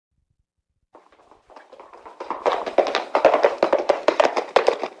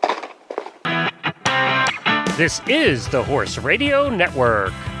This is the Horse Radio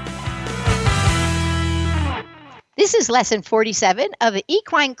Network. This is lesson 47 of the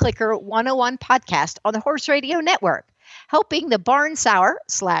Equine Clicker 101 podcast on the Horse Radio Network, helping the barn sour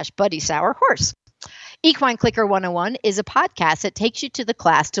 / buddy sour horse. Equine Clicker 101 is a podcast that takes you to the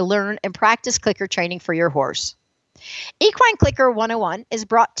class to learn and practice clicker training for your horse. Equine Clicker 101 is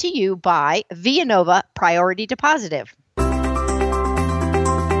brought to you by Villanova Priority Depositive.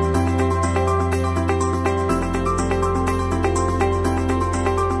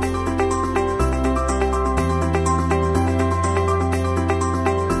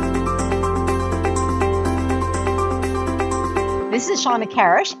 This is Shauna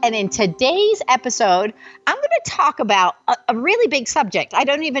Karish, and in today's episode, I'm going to talk about a really big subject. I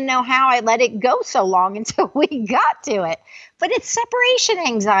don't even know how I let it go so long until we got to it, but it's separation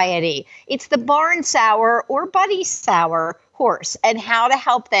anxiety. It's the barn sour or buddy sour horse, and how to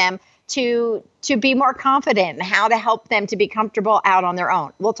help them to be more confident and how to help them to be comfortable out on their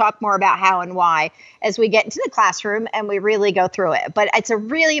own. We'll talk more about how and why as we get into the classroom and we really go through it. But it's a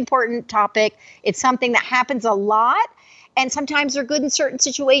really important topic. It's something that happens a lot. And sometimes they're good in certain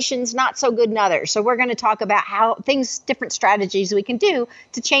situations, not so good in others. So we're going to talk about how different strategies we can do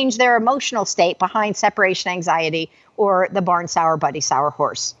to change their emotional state behind separation anxiety or the barn sour, buddy sour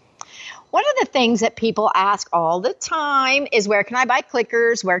horse. One of the things that people ask all the time is, where can I buy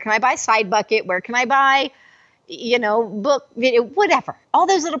clickers? Where can I buy side bucket? Where can I buy, book, video, whatever. All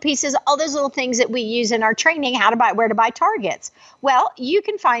those little pieces, all those little things that we use in our training, where to buy targets. Well, you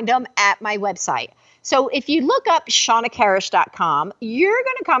can find them at my website. So if you look up shaunakarish.com, you're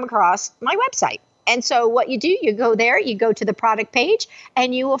going to come across my website. And so what you do, you go there, you go to the product page,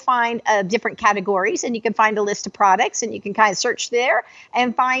 and you will find different categories, and you can find a list of products, and you can kind of search there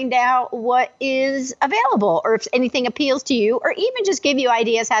and find out what is available, or if anything appeals to you, or even just give you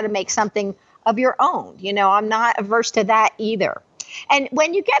ideas how to make something of your own. I'm not averse to that either. And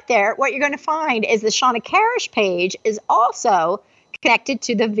when you get there, what you're going to find is the Shauna Karish page is also connected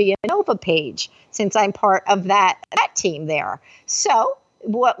to the Villanova page, since I'm part of that team there. So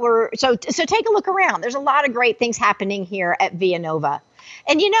take a look around. There's a lot of great things happening here at Villanova.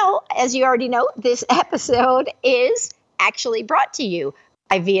 And as you already know, this episode is actually brought to you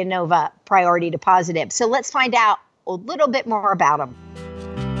by Villanova Priority Depositive. So let's find out a little bit more about them.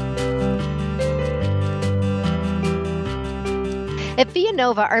 At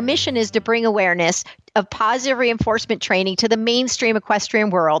Villanova, our mission is to bring awareness of positive reinforcement training to the mainstream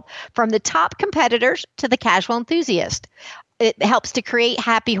equestrian world, from the top competitors to the casual enthusiast. It helps to create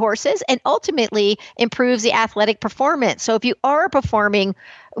happy horses and ultimately improves the athletic performance. So if you are performing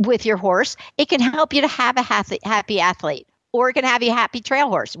with your horse, it can help you to have a happy athlete, or it can have you a happy trail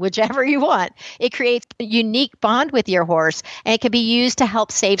horse, whichever you want. It creates a unique bond with your horse, and it can be used to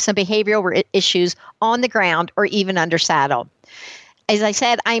help save some behavioral issues on the ground or even under saddle. As I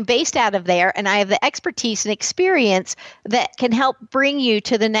said, I'm based out of there, and I have the expertise and experience that can help bring you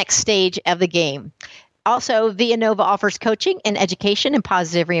to the next stage of the game. Also, Villanova offers coaching and education and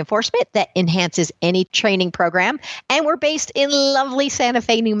positive reinforcement that enhances any training program. And we're based in lovely Santa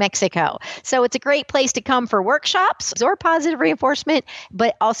Fe, New Mexico. So it's a great place to come for workshops or positive reinforcement,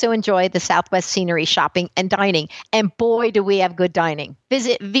 but also enjoy the Southwest scenery, shopping, and dining. And boy, do we have good dining.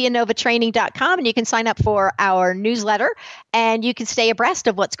 Visit villanovatraining.com and you can sign up for our newsletter, and you can stay abreast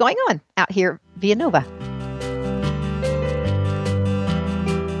of what's going on out here at Villanova.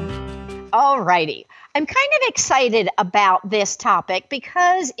 All righty. I'm kind of excited about this topic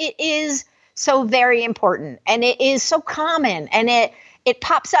because it is so very important, and it is so common, and it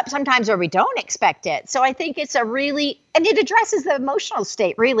pops up sometimes where we don't expect it. So I think it's and it addresses the emotional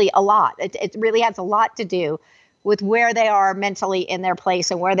state really a lot. It really has a lot to do with where they are mentally in their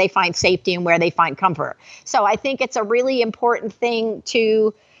place and where they find safety and where they find comfort. So I think it's a really important thing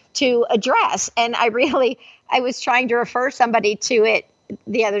to address. And I was trying to refer somebody to it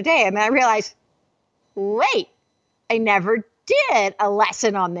the other day, and then I realized, wait, I never did a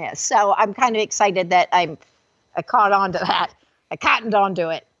lesson on this. So I'm kind of excited that I caught on to that. I cottoned on to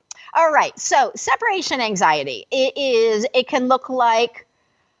it. All right. So separation anxiety. It can look like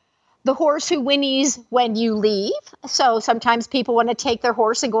the horse who whinnies when you leave. So sometimes people want to take their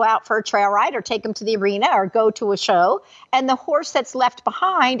horse and go out for a trail ride, or take them to the arena, or go to a show. And the horse that's left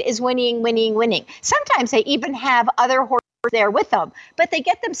behind is whinnying, whinnying, whinnying. Sometimes they even have other horses there with them, but they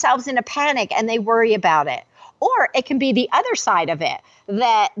get themselves in a panic and they worry about it. Or it can be the other side of it,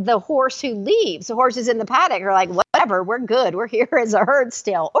 that the horse who leaves, the horses in the paddock are like, whatever, we're good. We're here as a herd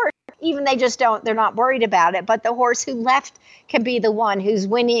still. Or even they're not worried about it. But the horse who left can be the one who's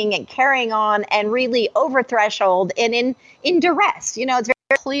whinnying and carrying on and really over threshold and in duress. It's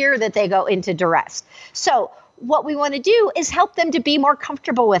very clear that they go into duress. So what we want to do is help them to be more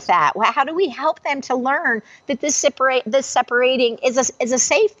comfortable with that. How do we help them to learn that this separating is a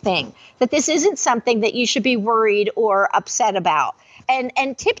safe thing, that this isn't something that you should be worried or upset about?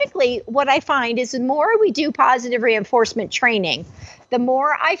 And typically what I find is the more we do positive reinforcement training, the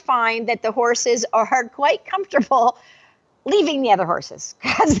more I find that the horses are quite comfortable leaving the other horses,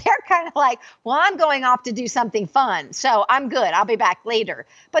 because they're kind of like, well, I'm going off to do something fun, so I'm good. I'll be back later.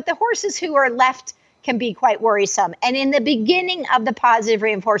 But the horses who are left can be quite worrisome. And in the beginning of the positive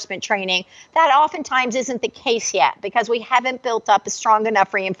reinforcement training, that oftentimes isn't the case yet, because we haven't built up a strong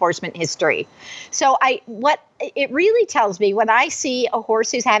enough reinforcement history. So what it really tells me when I see a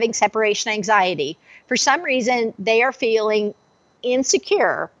horse who's having separation anxiety, for some reason, they are feeling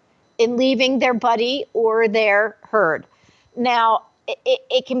insecure in leaving their buddy or their herd. Now,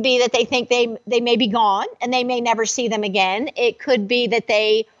 it can be that they think they may be gone and they may never see them again. It could be that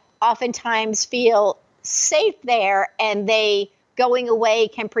they oftentimes feel safe there, and they going away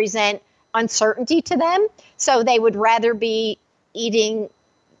can present uncertainty to them. So they would rather be eating,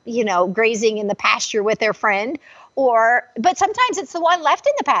 grazing in the pasture with their friend. But sometimes it's the one left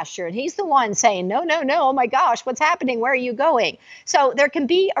in the pasture, and he's the one saying, no, oh my gosh, what's happening? Where are you going? So there can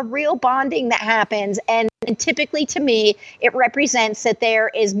be a real bonding that happens. And typically to me, it represents that there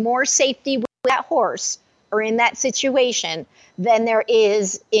is more safety with that horse or in that situation than there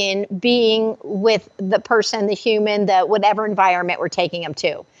is in being with the person, the human, the whatever environment we're taking them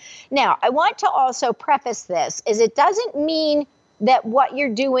to. Now, I want to also preface this, is it doesn't mean that what you're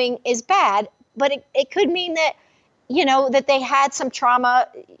doing is bad, but it could mean that, that they had some trauma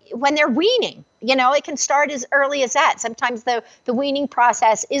when they're weaning. It can start as early as that. Sometimes the weaning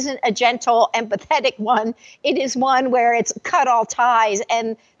process isn't a gentle, empathetic one. It is one where it's cut all ties,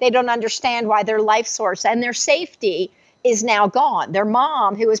 and they don't understand why their life source and their safety is now gone. Their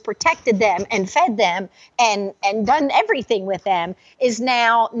mom, who has protected them and fed them and done everything with them, is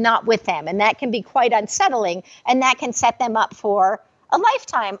now not with them. And that can be quite unsettling, and that can set them up for a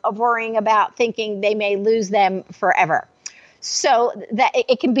lifetime of worrying about thinking they may lose them forever. So that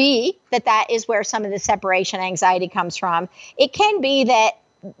it can be that is where some of the separation anxiety comes from. It can be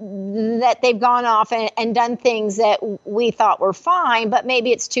that they've gone off and done things that we thought were fine, but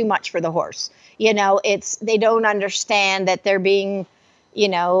maybe it's too much for the horse. They don't understand that they're being,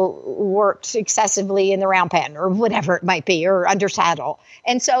 worked excessively in the round pen or whatever it might be, or under saddle.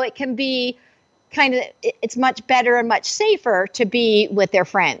 And so it can be it's much better and much safer to be with their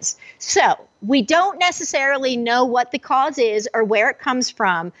friends. So we don't necessarily know what the cause is or where it comes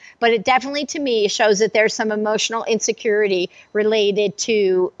from, but it definitely, to me, shows that there's some emotional insecurity related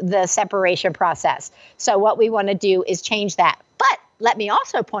to the separation process. So what we want to do is change that. But let me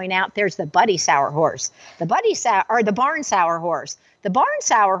also point out, there's the buddy sour horse, the barn sour horse. The barn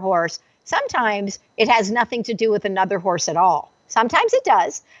sour horse, sometimes it has nothing to do with another horse at all. Sometimes it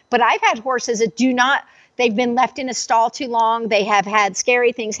does, but I've had horses that they've been left in a stall too long. They have had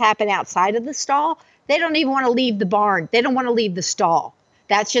scary things happen outside of the stall. They don't even want to leave the barn. They don't want to leave the stall.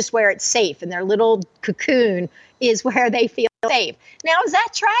 That's just where it's safe. And their little cocoon is where they feel safe. Now, is that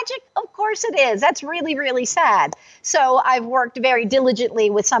tragic? Of course it is. That's really, really sad. So I've worked very diligently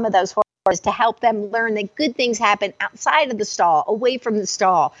with some of those horses to help them learn that good things happen outside of the stall, away from the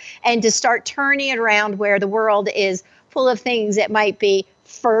stall, and to start turning it around where the world is full of things that might be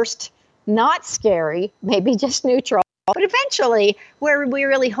first not scary, maybe just neutral, but eventually where we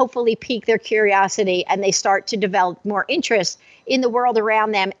really hopefully pique their curiosity and they start to develop more interest in the world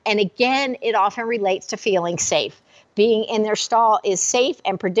around them. And again, it often relates to feeling safe. Being in their stall is safe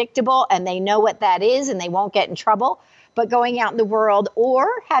and predictable, and they know what that is and they won't get in trouble. But going out in the world or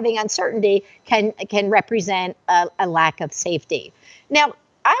having uncertainty can represent a lack of safety. Now,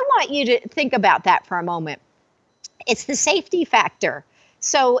 I want you to think about that for a moment. It's the safety factor.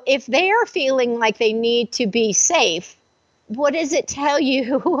 So if they are feeling like they need to be safe, what does it tell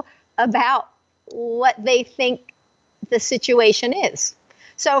you about what they think the situation is?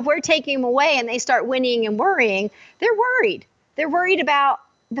 So if we're taking them away and they start whinnying and worrying, they're worried. They're worried about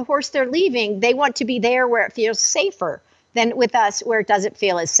the horse they're leaving. They want to be there where it feels safer than with us where it doesn't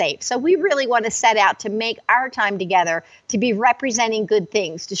feel as safe. So we really want to set out to make our time together to be representing good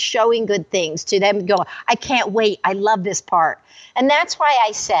things, to showing good things, to them go, I can't wait, I love this part. And that's why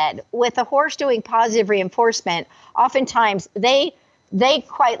I said, with a horse doing positive reinforcement, oftentimes they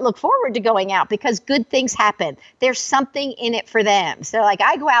quite look forward to going out because good things happen. There's something in it for them. So like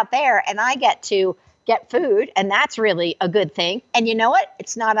I go out there and I get to get food, and that's really a good thing. And you know what?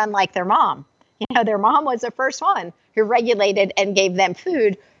 It's not unlike their mom. Their mom was the first one who regulated and gave them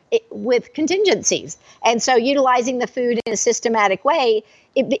food with contingencies. And so utilizing the food in a systematic way,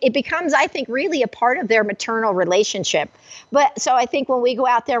 it becomes, I think, really a part of their maternal relationship. But so I think when we go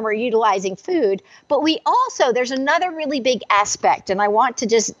out there and we're utilizing food, but we also, there's another really big aspect, and I want to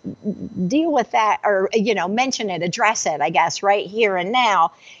just deal with that, or, mention it, address it, I guess, right here and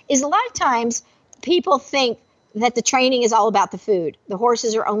now, is a lot of times people think that the training is all about the food. The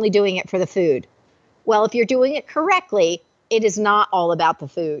horses are only doing it for the food. Well, if you're doing it correctly, it is not all about the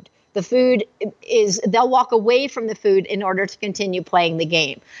food. The food is, they'll walk away from the food in order to continue playing the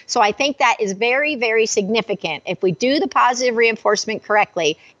game. So I think that is very, very significant. If we do the positive reinforcement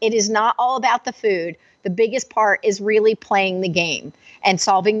correctly, it is not all about the food. The biggest part is really playing the game and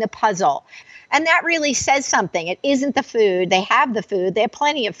solving the puzzle. And that really says something. It isn't the food. They have the food. They have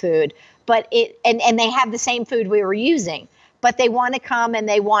plenty of food, but and they have the same food we were using. But they want to come and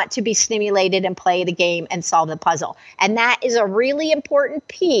they want to be stimulated and play the game and solve the puzzle. And that is a really important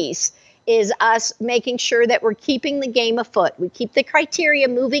piece, is us making sure that we're keeping the game afoot. We keep the criteria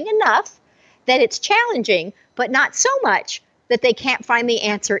moving enough that it's challenging, but not so much that they can't find the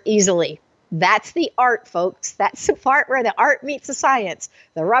answer easily. That's the art, folks. That's the part where the art meets the science.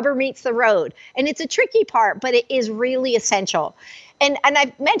 The rubber meets the road. And it's a tricky part, but it is really essential. And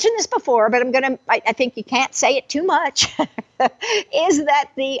I've mentioned this before, but I think you can't say it too much, is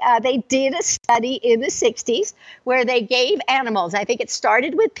that they did a study in the 60s where they gave animals, I think it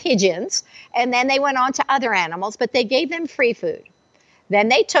started with pigeons, and then they went on to other animals, but they gave them free food. Then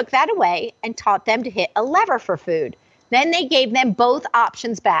they took that away and taught them to hit a lever for food. Then they gave them both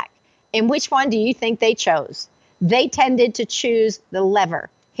options back. And which one do you think they chose? They tended to choose the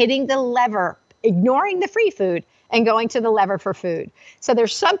lever, hitting the lever, ignoring the free food, and going to the lever for food. So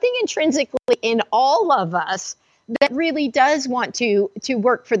there's something intrinsically in all of us that really does want to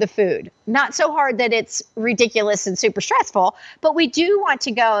work for the food. Not so hard that it's ridiculous and super stressful, but we do want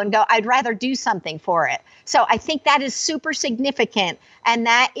to go, I'd rather do something for it. So I think that is super significant. And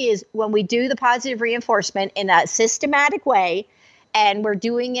that is when we do the positive reinforcement in a systematic way, and we're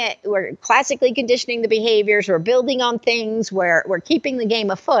doing it, we're classically conditioning the behaviors, we're building on things, we're keeping the game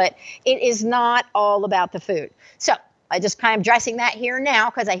afoot, it is not all about the food. So I just kind of addressing that here now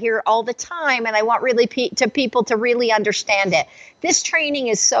because I hear it all the time, and I want really people to really understand it. This training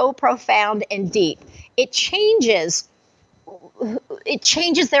is so profound and deep. It changes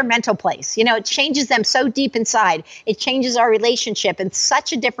their mental place. It changes them so deep inside. It changes our relationship in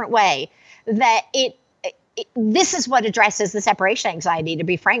such a different way that this is what addresses the separation anxiety, to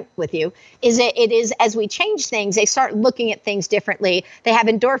be frank with you, it is as we change things, they start looking at things differently. They have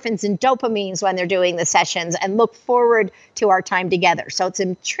endorphins and dopamines when they're doing the sessions and look forward to our time together. So it's an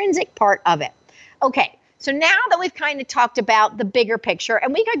intrinsic part of it. Okay, so now that we've kind of talked about the bigger picture,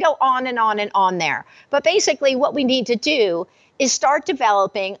 and we could go on and on and on there, but basically what we need to do is start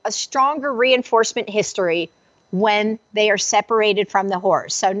developing a stronger reinforcement history when they are separated from the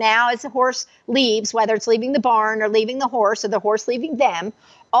horse. So now as the horse leaves, whether it's leaving the barn or leaving the horse or the horse leaving them,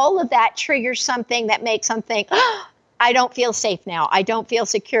 all of that triggers something that makes them think, I don't feel safe now. I don't feel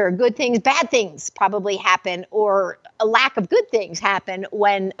secure. Good things, bad things probably happen, or a lack of good things happen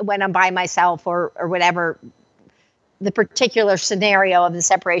when I'm by myself or whatever the particular scenario of the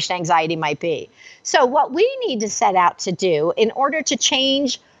separation anxiety might be. So what we need to set out to do in order to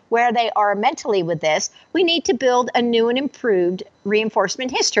change where they are mentally with this, we need to build a new and improved reinforcement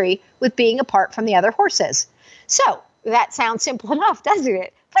history with being apart from the other horses. So that sounds simple enough, doesn't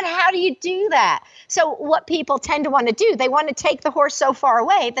it? But how do you do that? So what people tend to want to do, they want to take the horse so far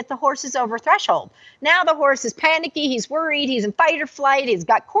away that the horse is over threshold. Now the horse is panicky, he's worried, he's in fight or flight, he's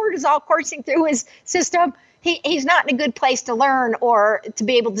got cortisol coursing through his system. He's not in a good place to learn or to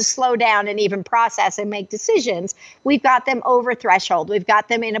be able to slow down and even process and make decisions. We've got them over threshold. We've got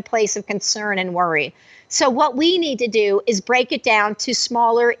them in a place of concern and worry. So what we need to do is break it down to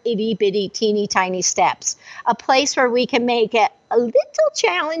smaller, itty bitty, teeny tiny steps, a place where we can make it a little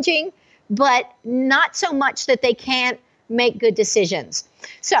challenging, but not so much that they can't make good decisions.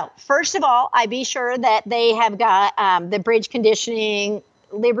 So first of all, I be sure that they have got the bridge conditioning,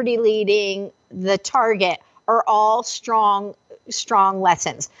 liberty leading, the target are all strong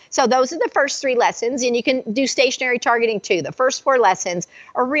lessons. So those are the first 3 lessons, and you can do stationary targeting too. The first 4 lessons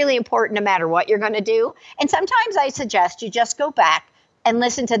are really important no matter what you're going to do. And sometimes I suggest you just go back and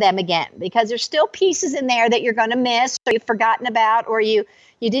listen to them again, because there's still pieces in there that you're going to miss, or you've forgotten about, or you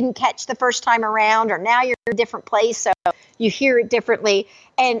didn't catch the first time around, or now you're in a different place, so you hear it differently.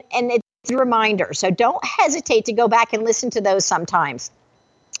 And it's a reminder. So don't hesitate to go back and listen to those sometimes.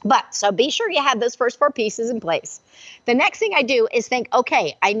 But so be sure you have those first 4 pieces in place. The next thing I do is think,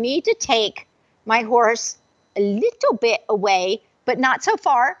 okay, I need to take my horse a little bit away but not so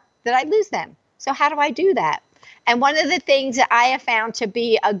far that I lose them. So how do I do that? And one of the things that I have found to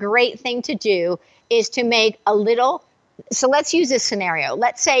be a great thing to do is to make a little. So let's use this scenario.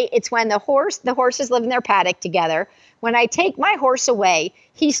 Let's say it's when the horses live in their paddock together. When I take my horse away,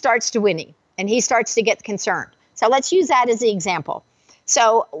 he starts to whinny and he starts to get concerned. So let's use that as the example.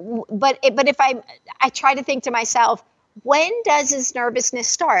 So, but if I try to think to myself, when does his nervousness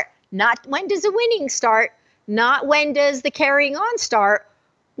start? Not when does the whinnying start? Not when does the carrying on start?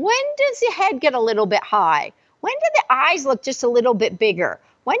 When does the head get a little bit high? When do the eyes look just a little bit bigger?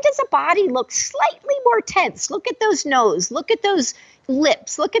 When does the body look slightly more tense? Look at those nose, look at those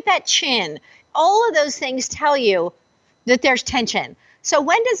lips, look at that chin. All of those things tell you that there's tension. So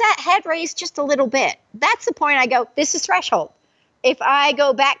when does that head raise just a little bit? That's the point I go, this is threshold. If I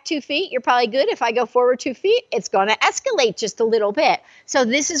go back 2 feet, you're probably good. If I go forward 2 feet, it's going to escalate just a little bit. So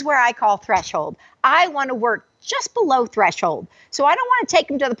this is where I call threshold. I want to work just below threshold. So I don't want to take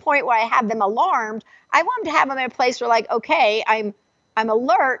them to the point where I have them alarmed. I want them to have them in a place where like, okay, I'm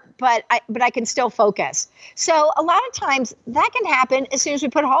alert, but I can still focus. So a lot of times that can happen as soon as we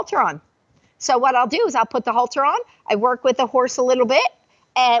put a halter on. So what I'll do is I'll put the halter on. I work with the horse a little bit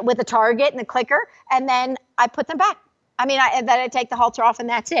with a target and the clicker, and then I put them back. Then I take the halter off and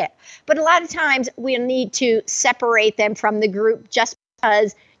that's it. But a lot of times we need to separate them from the group just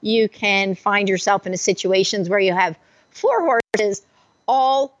because you can find yourself in situations where you have 4 horses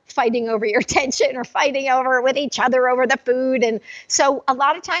all fighting over your attention or fighting over with each other over the food. And so a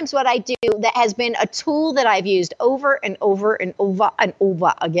lot of times what I do that has been a tool that I've used over and over and over and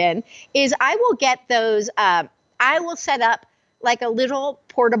over again is I will get those, I will set up like a little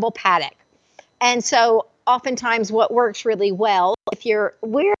portable paddock. And so oftentimes what works really well,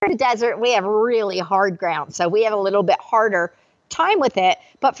 we're in the desert, we have really hard ground. So we have a little bit harder time with it.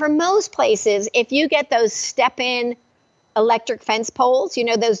 But for most places, if you get those step-in electric fence poles,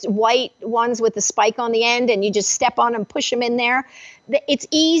 those white ones with the spike on the end, and you just step on them, push them in there. It's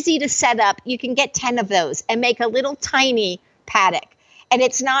easy to set up. You can get 10 of those and make a little tiny paddock. And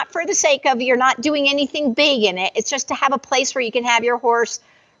it's not for the sake of you're not doing anything big in it. It's just to have a place where you can have your horse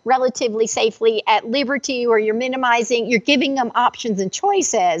relatively safely at liberty, or you're giving them options and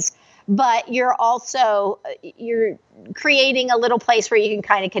choices, but you're creating a little place where you can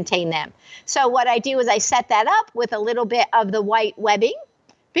kind of contain them. So what I do is I set that up with a little bit of the white webbing,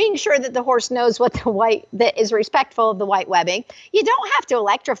 being sure that the horse knows that is respectful of the white webbing. You don't have to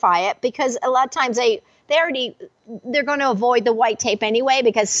electrify it because a lot of times they're going to avoid the white tape anyway,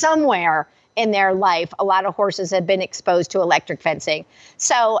 because somewhere in their life, a lot of horses have been exposed to electric fencing.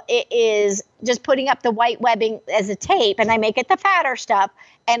 So it is just putting up the white webbing as a tape, and I make it the fatter stuff,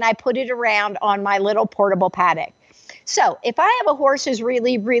 and I put it around on my little portable paddock. So if I have a horse who's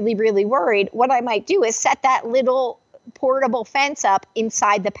really, really, really worried, what I might do is set that little portable fence up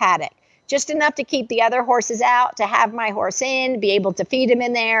inside the paddock, just enough to keep the other horses out, to have my horse in, be able to feed him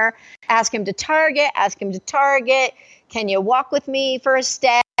in there, ask him to target. Can you walk with me for a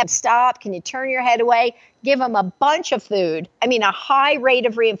step? Stop. Can you turn your head away? Give them a bunch of food. A high rate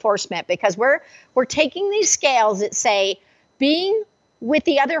of reinforcement, because we're taking these scales that say being with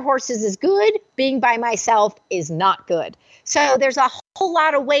the other horses is good, being by myself is not good. So there's a whole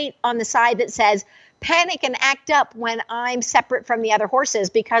lot of weight on the side that says panic and act up when I'm separate from the other horses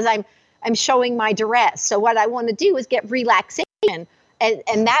because I'm showing my duress. So what I want to do is get relaxation.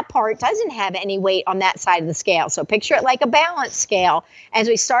 And that part doesn't have any weight on that side of the scale. So picture it like a balance scale. As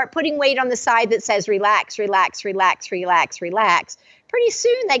we start putting weight on the side that says relax, relax, relax, relax, relax, pretty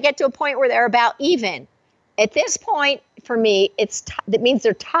soon they get to a point where they're about even. At this point, for me, that means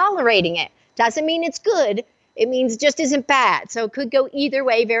they're tolerating it. Doesn't mean it's good. It means it just isn't bad. So it could go either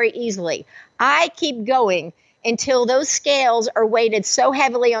way very easily. I keep going until those scales are weighted so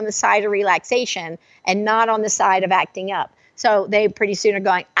heavily on the side of relaxation and not on the side of acting up. So they pretty soon are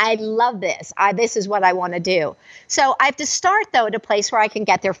going, I love this. This is what I want to do. So I have to start, though, at a place where I can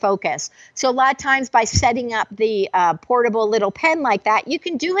get their focus. So a lot of times by setting up the portable little pen like that, you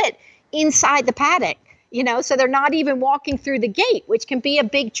can do it inside the paddock. So they're not even walking through the gate, which can be a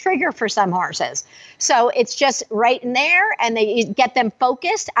big trigger for some horses. So it's just right in there, and you get them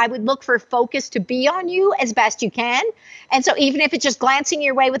focused. I would look for focus to be on you as best you can. And so even if it's just glancing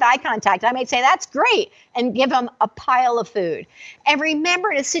your way with eye contact, I might say, that's great, and give them a pile of food. And remember,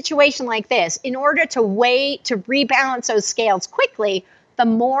 in a situation like this, in order to rebalance those scales quickly, the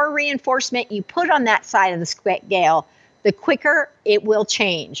more reinforcement you put on that side of the scale, the quicker it will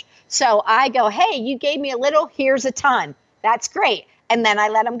change. So I go, hey, you gave me a little, here's a ton. That's great. And then I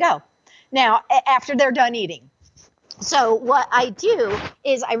let them go. Now, after they're done eating. So what I do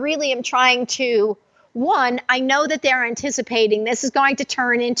is I really am trying to One, I know that they're anticipating this is going to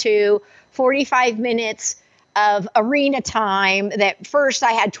turn into 45 minutes of arena time, that first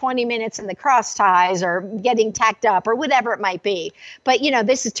I had 20 minutes in the cross ties or getting tacked up or whatever it might be. But,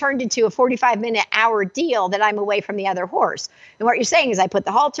 this has turned into a 45-minute hour deal that I'm away from the other horse. And what you're saying is I put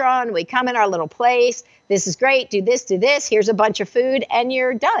the halter on, we come in our little place. This is great. Do this, here's a bunch of food, and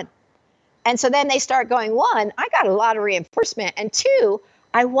you're done. And so then they start going, one, I got a lot of reinforcement, and two,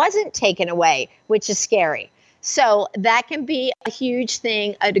 I wasn't taken away, which is scary. So that can be a huge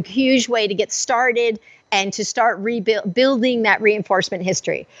thing, a huge way to get started and to start building that reinforcement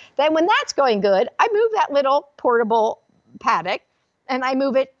history. Then when that's going good, I move that little portable paddock and I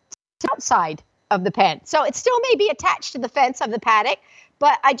move it to outside of the pen. So it still may be attached to the fence of the paddock,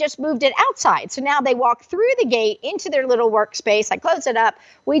 but I just moved it outside. So now they walk through the gate into their little workspace. I close it up.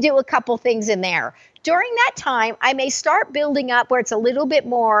 We do a couple things in there. During that time, I may start building up where it's a little bit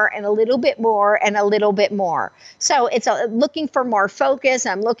more and a little bit more and a little bit more. So it's looking for more focus.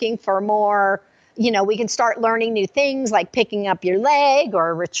 I'm looking for more, we can start learning new things like picking up your leg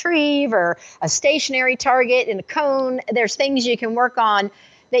or retrieve or a stationary target in a cone. There's things you can work on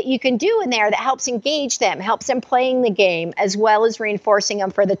that you can do in there that helps engage them, helps them playing the game, as well as reinforcing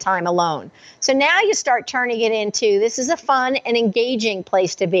them for the time alone. So now you start turning it into, this is a fun and engaging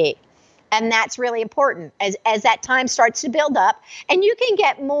place to be. And that's really important as that time starts to build up. And you can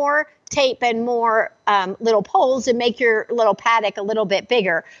get more tape and more little poles and make your little paddock a little bit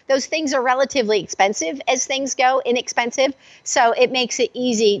bigger. Those things are relatively expensive as things go, inexpensive. So it makes it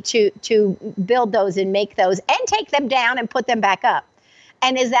easy to build those and make those and take them down and put them back up.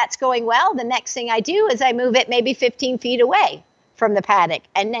 And as that's going well, the next thing I do is I move it maybe 15 feet away from the paddock,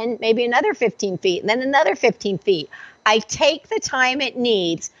 and then maybe another 15 feet, and then another 15 feet. I take the time it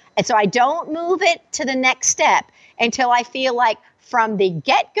needs, and so I don't move it to the next step until I feel like from the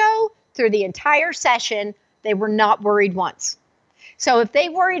get-go through the entire session, they were not worried once. So if they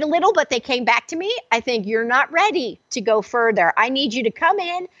worried a little, but they came back to me, I think you're not ready to go further. I need you to come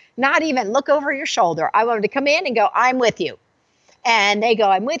in, not even look over your shoulder. I want them to come in and go, I'm with you. And they go,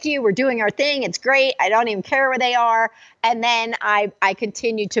 I'm with you. We're doing our thing. It's great. I don't even care where they are. And then I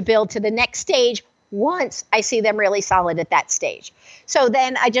continue to build to the next stage once I see them really solid at that stage. So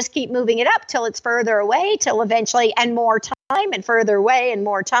then I just keep moving it up till it's further away, till eventually, and more time, and further away and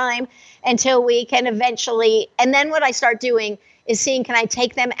more time, until we can eventually, and then what I start doing is seeing, can I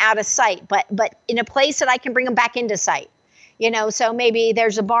take them out of sight, but in a place that I can bring them back into sight. So maybe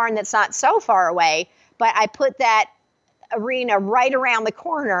there's a barn that's not so far away, but I put that arena right around the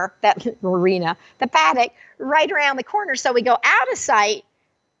corner, the paddock right around the corner. So we go out of sight.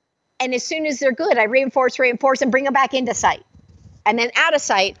 And as soon as they're good, I reinforce and bring them back into sight. And then out of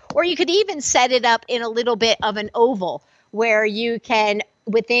sight, or you could even set it up in a little bit of an oval where you can,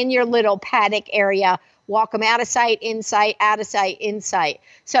 within your little paddock area, walk them out of sight, in sight, out of sight, in sight.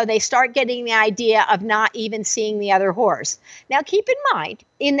 So they start getting the idea of not even seeing the other horse. Now, keep in mind,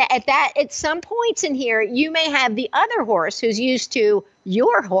 at some points in here, you may have the other horse who's used to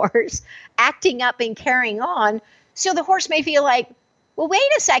your horse acting up and carrying on. So the horse may feel like, well, wait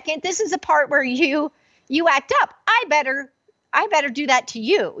a second, this is a part where you act up. I better do that to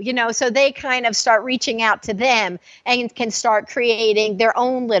you, so they kind of start reaching out to them and can start creating their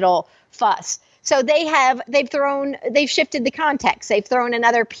own little fuss. So they've shifted the context. They've thrown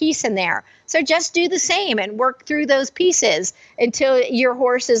another piece in there. So just do the same and work through those pieces until your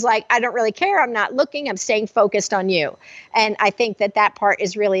horse is like, I don't really care. I'm not looking. I'm staying focused on you. And I think that part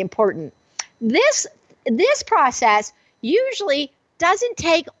is really important. This process usually doesn't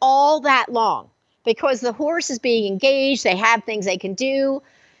take all that long because the horse is being engaged. They have things they can do.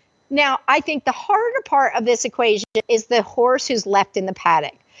 Now, I think the harder part of this equation is the horse who's left in the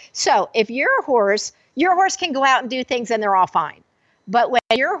paddock. So if your horse can go out and do things and they're all fine. But when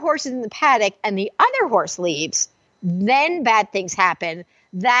your horse is in the paddock and the other horse leaves, then bad things happen.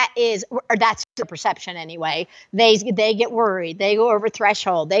 That's the perception anyway. They get worried. They go over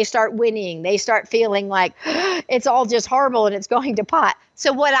threshold. They start whinnying. They start feeling like it's all just horrible and it's going to pot.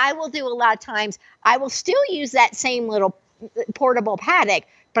 So what I will do a lot of times, I will still use that same little portable paddock,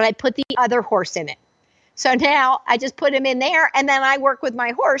 but I put the other horse in it. So now I just put him in there, and then I work with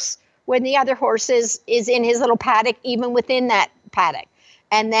my horse when the other horse is in his little paddock, even within that paddock.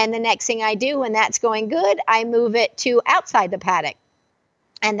 And then the next thing I do, when that's going good, I move it to outside the paddock.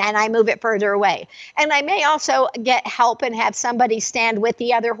 And then I move it further away. And I may also get help and have somebody stand with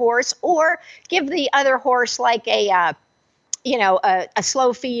the other horse or give the other horse like a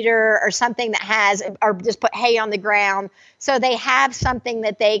slow feeder or something that has, or just put hay on the ground. So they have something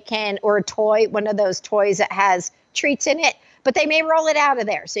that they can, or a toy, one of those toys that has treats in it, but they may roll it out of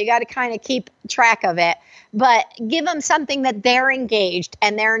there. So you got to kind of keep track of it, but give them something that they're engaged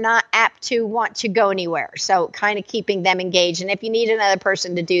and they're not apt to want to go anywhere. So kind of keeping them engaged. And if you need another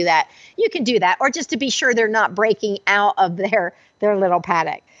person to do that, you can do that, or just to be sure they're not breaking out of their little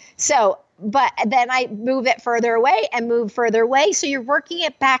paddock. So, but then I move it further away and move further away. So you're working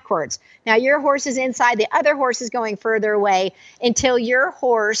it backwards. Now your horse is inside, the other horse is going further away until your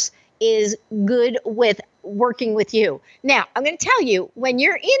horse is good with working with you. Now, I'm going to tell you, when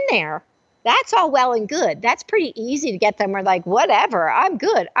you're in there, that's all well and good. That's pretty easy to get them. We're like, whatever, I'm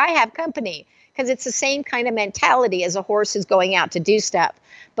good. I have company. Because it's the same kind of mentality as a horse is going out to do stuff.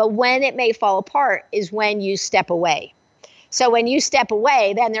 But when it may fall apart is when you step away. So when you step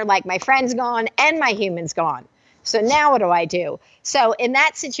away, then they're like, my friend's gone and my human's gone. So now what do I do? So in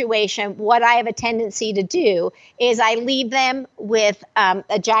that situation, what I have a tendency to do is I leave them with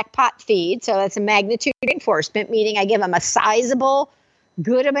a jackpot feed. So that's a magnitude reinforcement, meaning I give them a sizable,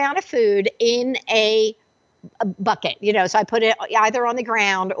 good amount of food in a bucket, so I put it either on the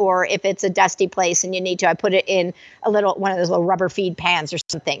ground, or if it's a dusty place and you need to, I put it in one of those little rubber feed pans or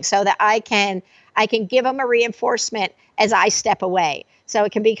something, so that I can give them a reinforcement as I step away. So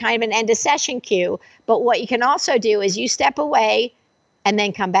it can be kind of an end of session cue. But what you can also do is you step away and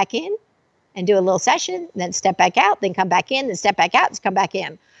then come back in and do a little session, then step back out, then come back in, then step back out, and come back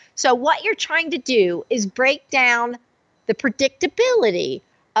in. So what you're trying to do is break down the predictability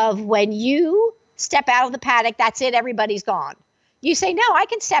of when you step out of the paddock, that's it, everybody's gone. You say, no, I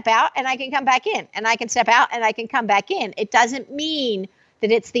can step out and I can come back in, and I can step out and I can come back in. It doesn't mean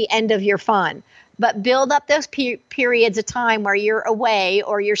that it's the end of your fun, but build up those periods of time where you're away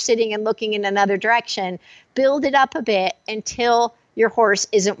or you're sitting and looking in another direction. Build it up a bit until your horse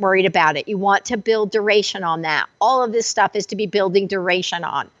isn't worried about it. You want to build duration on that. All of this stuff is to be building duration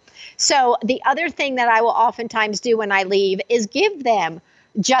on. So the other thing that I will oftentimes do when I leave is give them,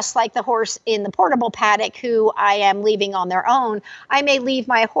 just like the horse in the portable paddock who I am leaving on their own, I may leave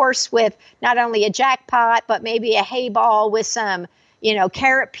my horse with not only a jackpot, but maybe a hay ball with some,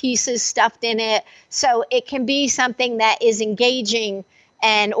 carrot pieces stuffed in it. So it can be something that is engaging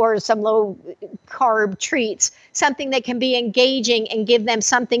or some low carb treats, something that can be engaging and give them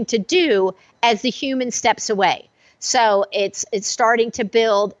something to do as the human steps away. So it's starting to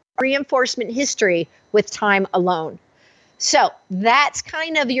build reinforcement history with time alone. So that's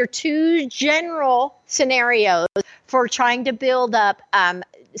kind of your two general scenarios for trying to build up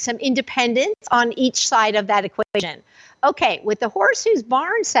some independence on each side of that equation. Okay, with the horse who's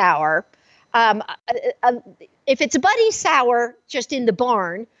barn sour, if it's a buddy sour just in the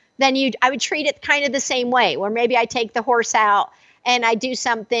barn, then I would treat it kind of the same way, where maybe I take the horse out and I do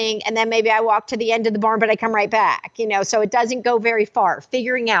something, and then maybe I walk to the end of the barn, but I come right back, so it doesn't go very far.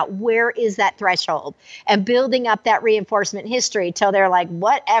 Figuring out where is that threshold and building up that reinforcement history till they're like,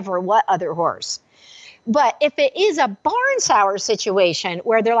 whatever, what other horse? But if it is a barn sour situation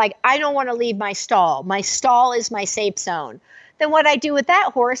where they're like, I don't want to leave my stall is my safe zone, then what I do with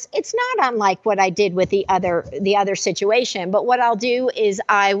that horse, it's not unlike what I did with the other situation. But what I'll do is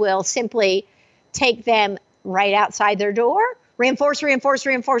I will simply take them right outside their door, reinforce,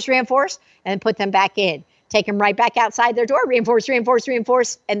 and put them back in. Take them right back outside their door, reinforce,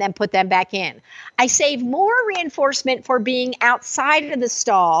 and then put them back in. I save more reinforcement for being outside of the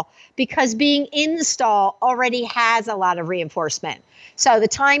stall because being in the stall already has a lot of reinforcement. So the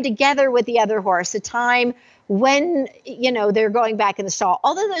time together with the other horse, the time when, they're going back in the stall,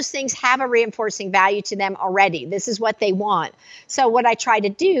 all of those things have a reinforcing value to them already. This is what they want. So what I try to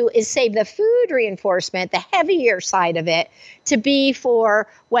do is save the food reinforcement, the heavier side of it, to be for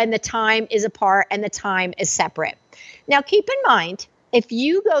when the time is apart and the time is separate. Now, keep in mind, if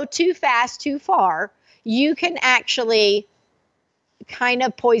you go too fast, too far, you can actually kind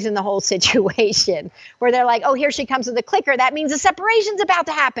of poison the whole situation where they're like, oh, here she comes with a clicker. That means the separation's about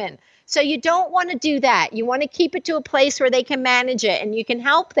to happen. So you don't want to do that. You want to keep it to a place where they can manage it and you can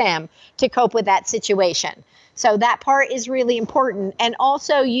help them to cope with that situation. So that part is really important. And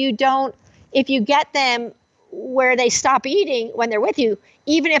also if you get them where they stop eating when they're with you,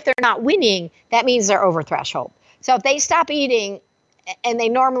 even if they're not winning, that means they're over threshold. So if they stop eating and they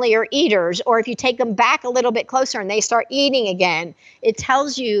normally are eaters, or if you take them back a little bit closer and they start eating again, it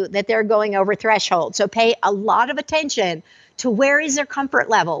tells you that they're going over threshold. So pay a lot of attention to where is their comfort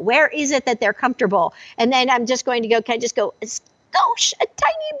level? Where is it that they're comfortable? And then I'm just going to go, can I just go gosh, a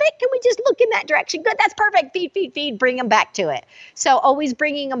tiny bit. Can we just look in that direction? Good, that's perfect. Feed, feed, feed. Bring them back to it. So always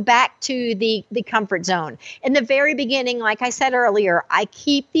bringing them back to the comfort zone. In the very beginning, like I said earlier, I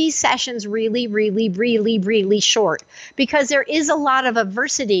keep these sessions really, really, really, really short because there is a lot of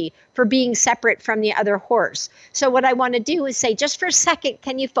adversity for being separate from the other horse. So what I want to do is say, just for a second,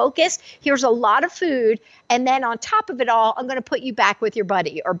 can you focus? Here's a lot of food. And then on top of it all, I'm going to put you back with your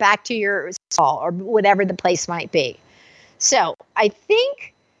buddy or back to your stall or whatever the place might be. So I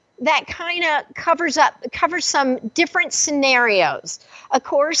think that kind of covers some different scenarios. Of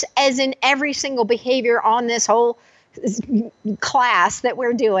course, as in every single behavior on this whole class that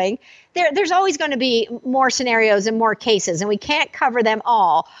we're doing, there's always going to be more scenarios and more cases, and we can't cover them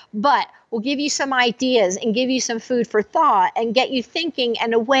all, but we'll give you some ideas and give you some food for thought and get you thinking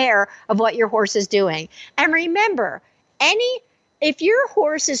and aware of what your horse is doing. And remember, if your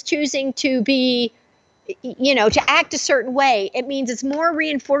horse is choosing to be, to act a certain way, it means it's more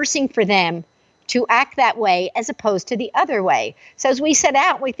reinforcing for them to act that way as opposed to the other way. So as we set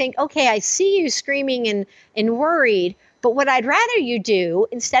out, we think, okay, I see you screaming and worried, but what I'd rather you do,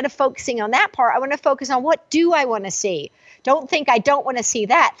 instead of focusing on that part, I want to focus on what do I want to see? Don't think I don't want to see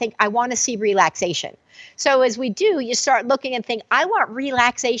that. Think I want to see relaxation. So as we do, you start looking and think, I want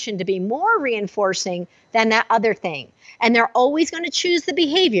relaxation to be more reinforcing than that other thing. And they're always going to choose the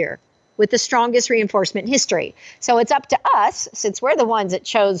behavior with the strongest reinforcement history. So it's up to us, since we're the ones that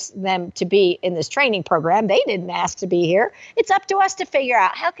chose them to be in this training program. They didn't ask to be here. It's up to us to figure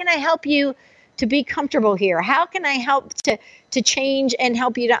out, how can I help you to be comfortable here? How can I help to change and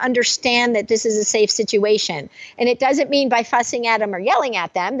help you to understand that this is a safe situation? And it doesn't mean by fussing at them or yelling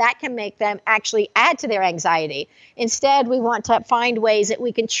at them. That can make them actually add to their anxiety. Instead, we want to find ways that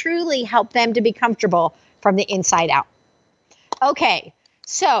we can truly help them to be comfortable from the inside out. Okay,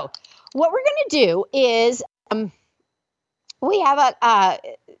 so what we're going to do is we have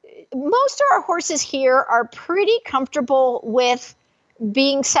most of our horses here are pretty comfortable with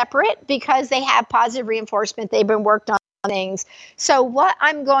being separate because they have positive reinforcement. They've been worked on things. So what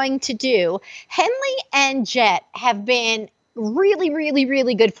I'm going to do, Henley and Jet have been really, really,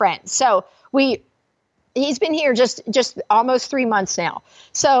 really good friends. So he's been here just almost 3 months now.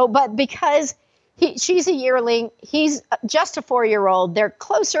 So, but because she's a yearling, he's just a 4-year-old. They're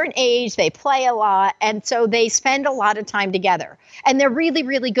closer in age. They play a lot. And so they spend a lot of time together. And they're really,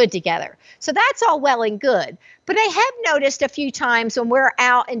 really good together. So that's all well and good. But I have noticed a few times when we're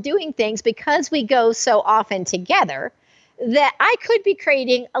out and doing things, because we go so often together, that I could be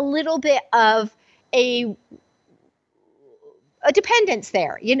creating a little bit of a dependence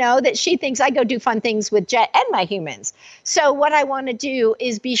there, that she thinks I go do fun things with Jet and my humans. So what I want to do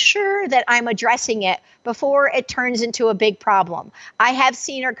is be sure that I'm addressing it before it turns into a big problem. I have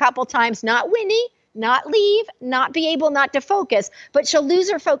seen her a couple times not whinny, not leave, not be able not to focus, but she'll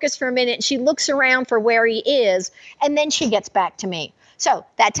lose her focus for a minute. She looks around for where he is, and then she gets back to me. So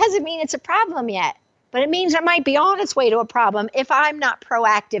that doesn't mean it's a problem yet. But it means it might be on its way to a problem if I'm not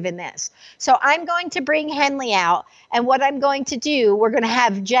proactive in this. So I'm going to bring Henley out. And what I'm going to do, we're going to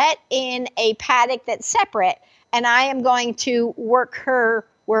have Jet in a paddock that's separate. And I am going to work her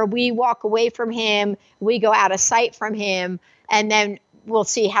where we walk away from him. We go out of sight from him. And then we'll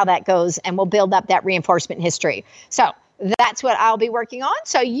see how that goes. And we'll build up that reinforcement history. So that's what I'll be working on.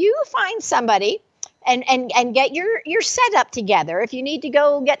 So you find somebody and get your setup together. If you need to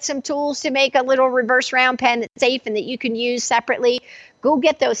go get some tools to make a little reverse round pen that's safe and that you can use separately, go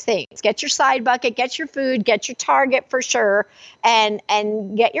get those things. Get your side bucket, get your food, get your target for sure, and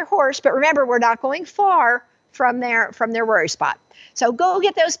get your horse. But remember, we're not going far from their worry spot. So go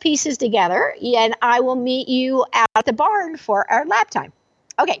get those pieces together, and I will meet you out at the barn for our lap time.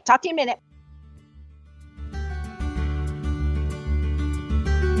 Okay, talk to you in a minute.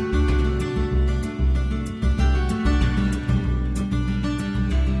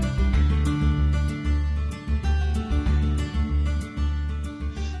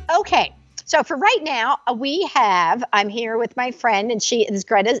 Okay, so for right now, I'm here with my friend, and she is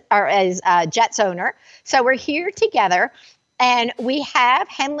Jet's owner. So we're here together, and we have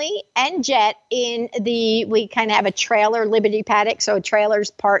Henley and Jet we kind of have a trailer Liberty paddock. So a trailer's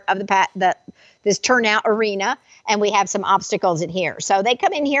part of this turnout arena, and we have some obstacles in here. So they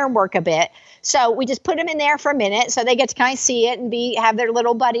come in here and work a bit. So we just put them in there for a minute so they get to kind of see it and have their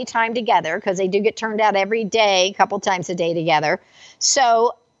little buddy time together, because they do get turned out every day, a couple times a day together.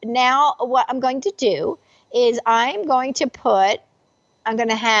 So now what I'm going to do is I'm going to put I'm going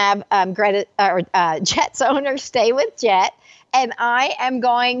to have Jet's owner stay with Jet. And I am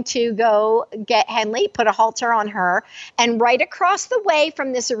going to go get Henley, put a halter on her. And right across the way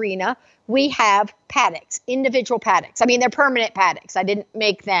from this arena, we have paddocks, individual paddocks. I mean, they're permanent paddocks. I didn't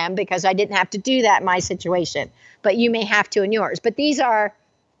make them because I didn't have to do that in my situation. But you may have to in yours. But these are,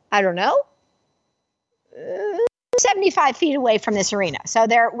 I don't know, 75 feet away from this arena. So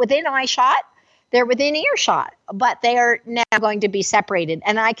they're within eye shot. They're within earshot. But they are now going to be separated.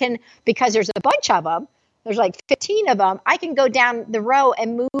 And I can, because there's a bunch of them, there's like 15 of them, I can go down the row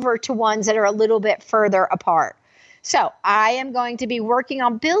and move her to ones that are a little bit further apart. So I am going to be working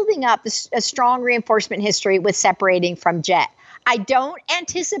on building up a strong reinforcement history with separating from Jet. I don't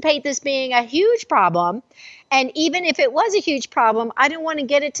anticipate this being a huge problem. And even if it was a huge problem, I don't want to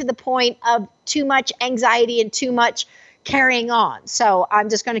get it to the point of too much anxiety and too much carrying on. So I'm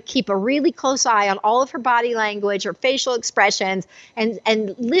just going to keep a really close eye on all of her body language, her facial expressions,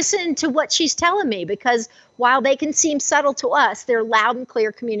 and listen to what she's telling me, because while they can seem subtle to us, they're loud and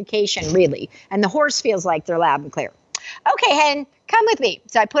clear communication, really. And the horse feels like they're loud and clear. Okay, Hen, come with me.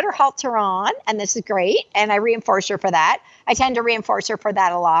 So I put her halter on, and this is great, and I reinforce her for that. I tend to reinforce her for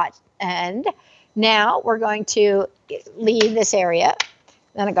that a lot. And now we're going to leave this area.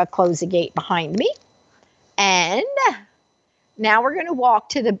 Then I'm going to close the gate behind me. And now we're going to walk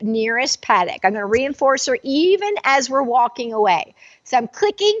to the nearest paddock. I'm going to reinforce her even as we're walking away. So I'm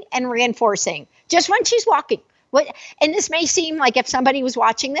clicking and reinforcing just when she's walking. And this may seem like, if somebody was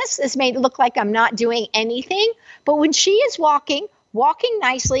watching this may look like I'm not doing anything. But when she is walking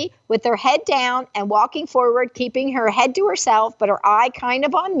nicely with her head down and walking forward, keeping her head to herself, but her eye kind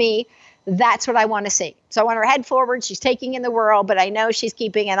of on me, that's what I want to see. So I want her head forward. She's taking in the world, but I know she's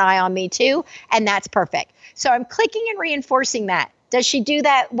keeping an eye on me too. And that's perfect. So I'm clicking and reinforcing that. Does she do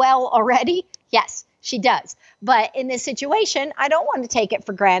that well already? Yes, she does. But in this situation, I don't want to take it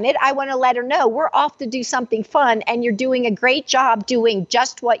for granted. I want to let her know we're off to do something fun, and you're doing a great job doing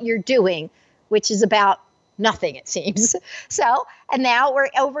just what you're doing, which is about nothing, it seems. So, and now we're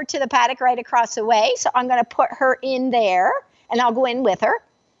over to the paddock right across the way. So I'm going to put her in there, and I'll go in with her.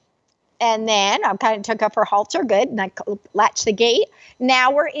 And then I kind of took up her halter, good, and I latched the gate.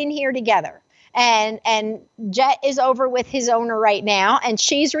 Now we're in here together. And Jet is over with his owner right now, and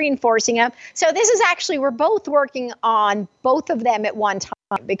she's reinforcing him. So this is actually, we're both working on both of them at one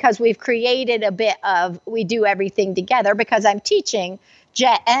time, because we've created a bit of, we do everything together, because I'm teaching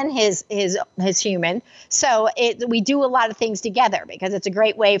Jet and his human. So we do a lot of things together, because it's a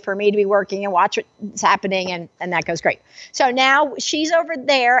great way for me to be working and watch what's happening, and that goes great. So now she's over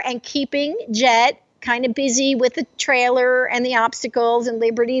there and keeping Jet kind of busy with the trailer and the obstacles, and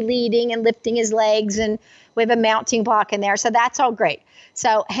Liberty leading and lifting his legs, and we have a mounting block in there. So that's all great.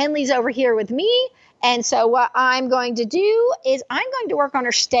 So Henley's over here with me. And so what I'm going to do is I'm going to work on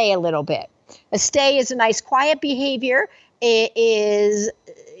her stay a little bit. A stay is a nice quiet behavior. It is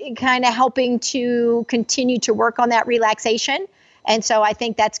kind of helping to continue to work on that relaxation. And so I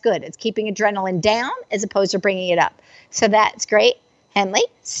think that's good. It's keeping adrenaline down as opposed to bringing it up. So that's great. Henley,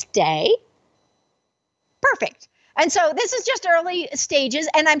 stay. Perfect. And so this is just early stages,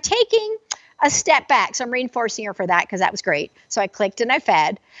 and I'm taking a step back. So I'm reinforcing her for that, because that was great. So I clicked and I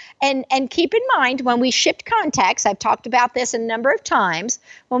fed. And keep in mind, when we shift context, I've talked about this a number of times,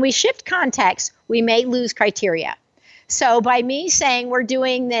 when we shift context, we may lose criteria. So by me saying we're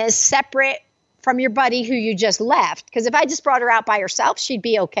doing this separate from your buddy who you just left, because if I just brought her out by herself, she'd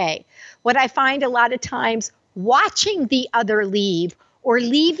be okay. What I find a lot of times, watching the other leave or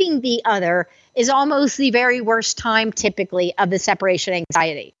leaving the other is almost the very worst time typically of the separation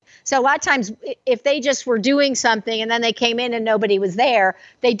anxiety. So a lot of times, if they just were doing something and then they came in and nobody was there,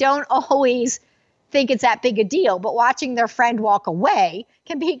 they don't always think it's that big a deal. But watching their friend walk away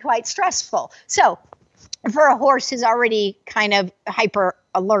can be quite stressful. So for a horse who's already kind of hyper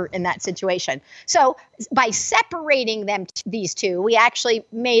alert in that situation. So by separating them, these two, we actually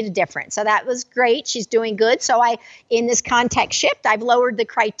made a difference. So that was great. She's doing good. So in this context shift, I've lowered the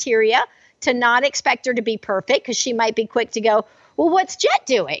criteria to not expect her to be perfect, because she might be quick to go, well, what's Jet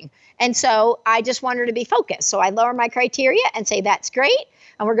doing? And so I just want her to be focused. So I lower my criteria and say, that's great.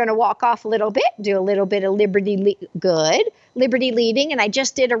 And we're going to walk off a little bit, do a little bit of Liberty leading. And I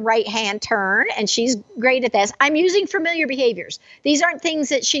just did a right hand turn, and she's great at this. I'm using familiar behaviors. These aren't things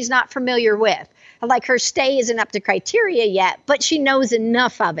that she's not familiar with. Like her stay isn't up to criteria yet, but she knows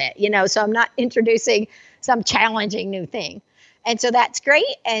enough of it, so I'm not introducing some challenging new thing. And so that's great.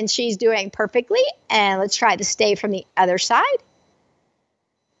 And she's doing perfectly. And let's try the stay from the other side.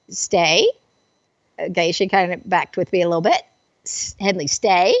 Stay. Okay, she kind of backed with me a little bit. Henley,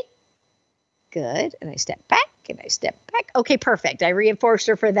 stay. Good. And I step back and I step back. Okay, perfect. I reinforced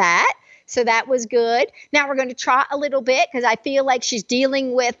her for that. So that was good. Now we're going to trot a little bit because I feel like she's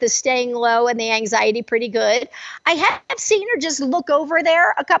dealing with the staying low and the anxiety pretty good. I have seen her just look over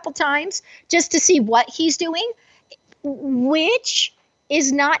there a couple times just to see what he's doing, which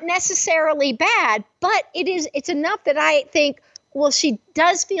is not necessarily bad, but it's enough that I think, well, she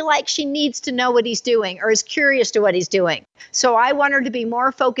does feel like she needs to know what he's doing or is curious to what he's doing. So I want her to be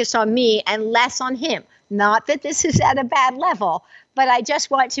more focused on me and less on him. Not that this is at a bad level, but I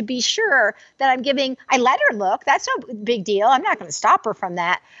just want to be sure that I let her look. That's no big deal. I'm not going to stop her from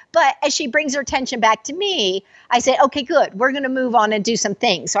that. But as she brings her attention back to me, I say, okay, good. We're going to move on and do some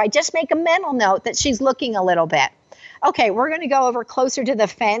things. So I just make a mental note that she's looking a little bit. Okay, we're going to go over closer to the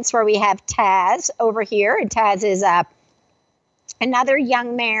fence where we have Taz over here. And Taz is another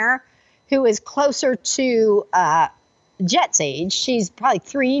young mare who is closer to Jet's age. She's probably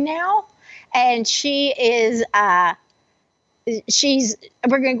 3 now. And she is, we're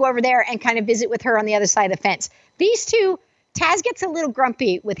going to go over there and kind of visit with her on the other side of the fence. These two, Taz gets a little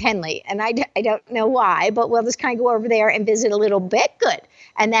grumpy with Henley, and I don't know why, but we'll just kind of go over there and visit a little bit. Good.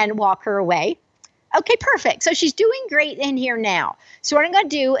 And then walk her away. Okay, perfect. So she's doing great in here now. So what I'm going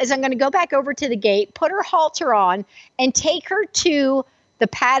to do is I'm going to go back over to the gate, put her halter on, and take her to the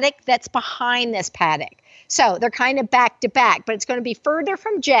paddock that's behind this paddock. So they're kind of back to back, but it's going to be further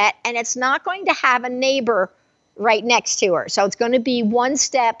from Jet, and it's not going to have a neighbor right next to her. So it's going to be one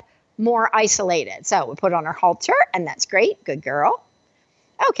step more isolated. So we put on her halter, and that's great. Good girl.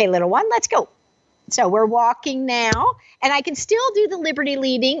 Okay, little one, let's go. So we're walking now, and I can still do the Liberty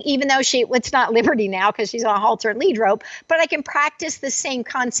leading, even though it's not Liberty now because she's on a halter and lead rope, but I can practice the same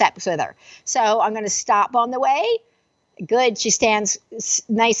concepts with her. So I'm going to stop on the way. Good. She stands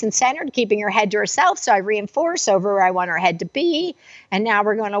nice and centered, keeping her head to herself. So I reinforce over where I want her head to be. And now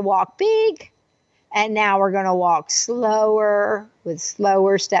we're going to walk big. And now we're going to walk slower with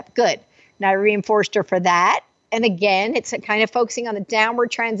slower step. Good. Now I reinforced her for that. And again, it's kind of focusing on the downward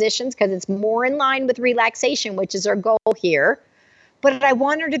transitions because it's more in line with relaxation, which is our goal here. But I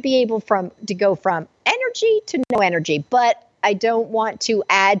want her to be able to go from energy to no energy. But I don't want to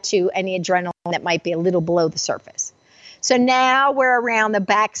add to any adrenaline that might be a little below the surface. So now we're around the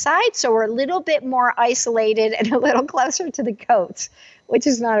backside, so we're a little bit more isolated and a little closer to the goats, which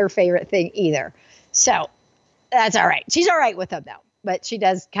is not her favorite thing either. So that's all right. She's all right with them, though, but she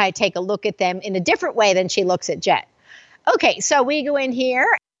does kind of take a look at them in a different way than she looks at Jet. Okay, so we go in here.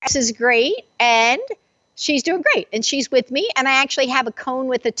 This is great, and she's doing great, and she's with me, and I actually have a cone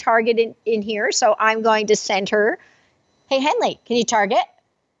with a target in here, so I'm going to send her, hey, Henley, can you target?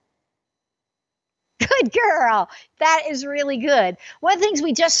 Good girl. That is really good. One of the things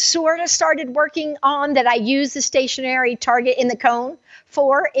we just sort of started working on that I use the stationary target in the cone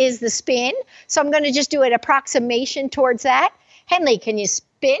for is the spin. So I'm going to just do an approximation towards that. Henley, can you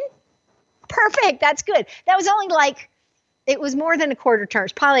spin? Perfect. That's good. That was only it was more than a quarter turn.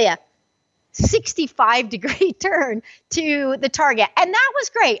 It's probably a 65-degree turn to the target. And that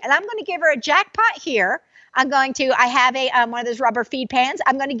was great. And I'm going to give her a jackpot here. I have one of those rubber feed pans.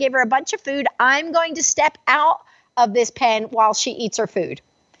 I'm going to give her a bunch of food. I'm going to step out of this pen while she eats her food.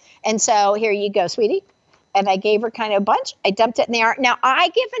 And so here you go, sweetie. And I gave her kind of a bunch. I dumped it in there. Now I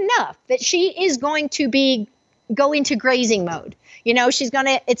give enough that she is going to go into grazing mode. You know, she's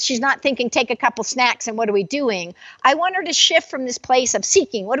not thinking, take a couple snacks and what are we doing? I want her to shift from this place of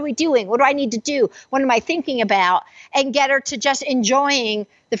seeking. What are we doing? What do I need to do? What am I thinking about? And get her to just enjoying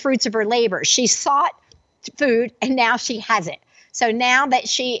the fruits of her labor. She sought food and now she has it. So now that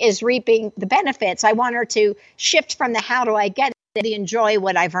she is reaping the benefits, I want her to shift from the how do I get it to enjoy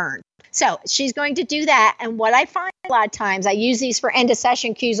what I've earned. So she's going to do that. And what I find a lot of times, I use these for end of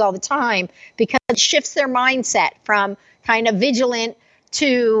session cues all the time because it shifts their mindset from kind of vigilant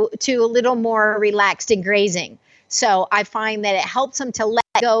to a little more relaxed and grazing. So I find that it helps them to let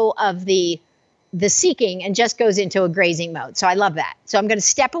go of the seeking and just goes into a grazing mode. So I love that. So I'm going to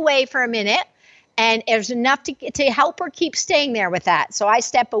step away for a minute. And there's enough to help her keep staying there with that. So I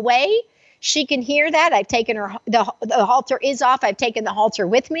step away. She can hear that. I've taken her, the halter is off. I've taken the halter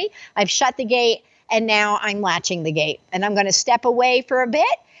with me. I've shut the gate, and now I'm latching the gate. And I'm going to step away for a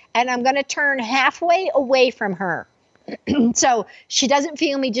bit, and I'm going to turn halfway away from her. So she doesn't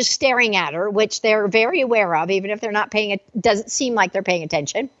feel me just staring at her, which they're very aware of, even if they're not it doesn't seem like they're paying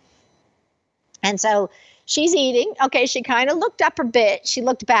attention. And so she's eating. Okay, she kind of looked up a bit. She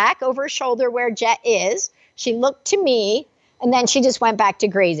looked back over her shoulder where Jet is. She looked to me, and then she just went back to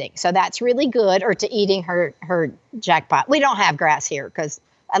grazing. So that's really good, or to eating her jackpot. We don't have grass here because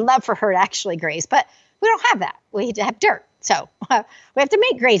I'd love for her to actually graze, but we don't have that. We have dirt. So we have to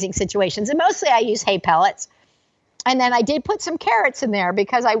make grazing situations. And mostly I use hay pellets. And then I did put some carrots in there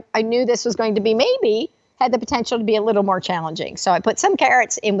because I knew this was going to be had the potential to be a little more challenging. So I put some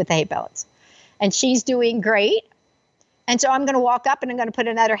carrots in with the hay pellets. And she's doing great. And so I'm going to walk up and I'm going to put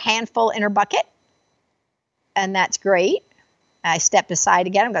another handful in her bucket. And that's great. I stepped aside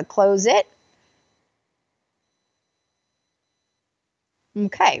again. I'm going to close it.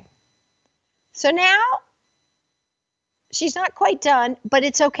 Okay. So now she's not quite done, but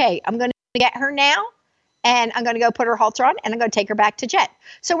it's okay. I'm going to get her now. And I'm going to go put her halter on, and I'm going to take her back to Jet.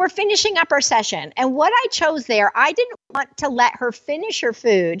 So we're finishing up our session. And what I chose there, I didn't want to let her finish her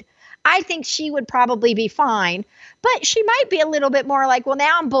food. I think she would probably be fine. But she might be a little bit more like, well,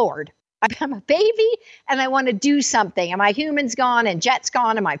 now I'm bored. I'm a baby, and I want to do something. And my human's gone, and Jet's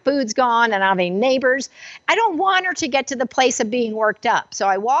gone, and my food's gone, and I'm having neighbors. I don't want her to get to the place of being worked up. So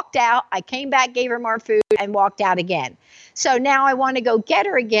I walked out. I came back, gave her more food, and walked out again. So now I want to go get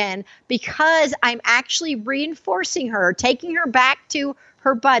her again because I'm actually reinforcing her. Taking her back to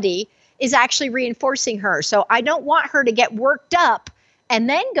her buddy is actually reinforcing her. So I don't want her to get worked up and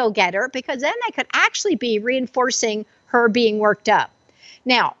then go get her, because then I could actually be reinforcing her being worked up.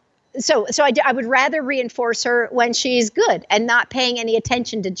 Now, so I would rather reinforce her when she's good and not paying any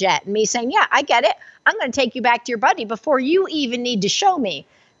attention to Jet. And me saying, yeah, I get it. I'm going to take you back to your buddy before you even need to show me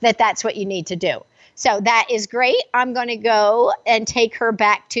that that's what you need to do. So that is great. I'm going to go and take her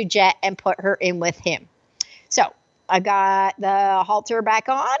back to Jet and put her in with him. So I got the halter back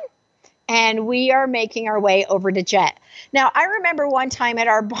on, and we are making our way over to Jet. Now, I remember one time at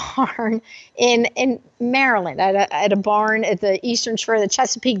our barn in Maryland, at a barn at the eastern shore of the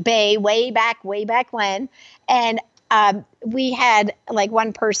Chesapeake Bay, way back when. And we had like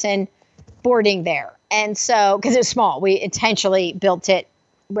one person boarding there. And so, because it was small, we intentionally built it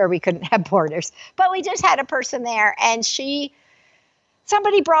where we couldn't have boarders. But we just had a person there, and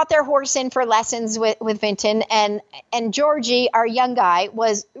somebody brought their horse in for lessons with Vinton, and Georgie, our young guy,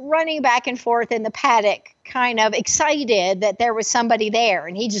 was running back and forth in the paddock, kind of excited that there was somebody there,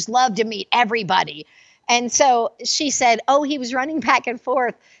 and he just loved to meet everybody. And so she said, oh, he was running back and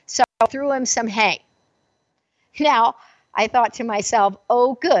forth, so I threw him some hay. Now, I thought to myself,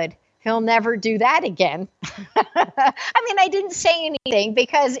 oh, good. He'll never do that again. I mean, I didn't say anything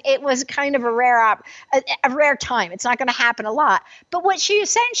because it was kind of a rare time. It's not going to happen a lot. But what she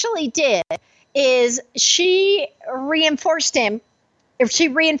essentially did is she reinforced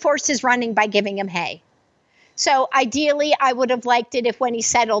his running by giving him hay. So ideally, I would have liked it if when he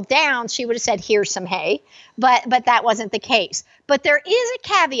settled down, she would have said, here's some hay. But that wasn't the case. But there is a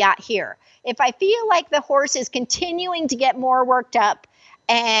caveat here. If I feel like the horse is continuing to get more worked up,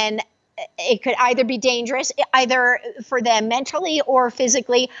 and it could either be dangerous, either for them mentally or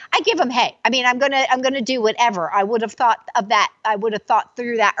physically, I give them hay. I mean, I'm gonna do whatever. I would have thought of that. I would have thought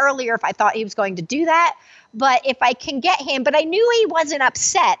through that earlier if I thought he was going to do that. But if I can get him, but I knew he wasn't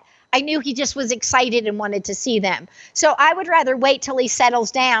upset. I knew he just was excited and wanted to see them. So I would rather wait till he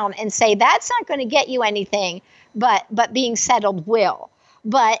settles down and say, that's not going to get you anything, but being settled will.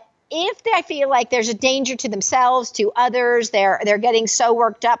 But if I feel like there's a danger to themselves, to others, they're getting so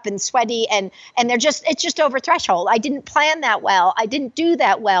worked up and sweaty, and it's just over threshold. I didn't plan that well. I didn't do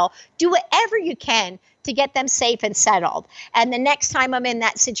that well. Do whatever you can to get them safe and settled. And the next time I'm in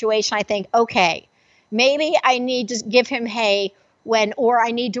that situation, I think, okay, maybe I need to give him hay or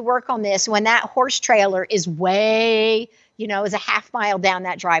I need to work on this when that horse trailer is way, is a half mile down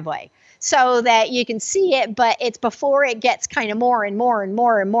that driveway. So that you can see it, but it's before it gets kind of more and more and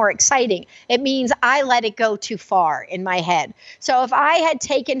more and more exciting. It means I let it go too far in my head. So if I had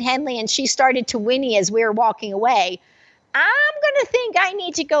taken Henley and she started to whinny as we were walking away, I'm going to think I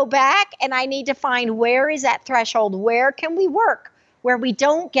need to go back and I need to find where is that threshold? Where can we work where we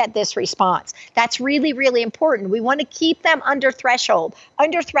don't get this response? That's really, really important. We want to keep them under threshold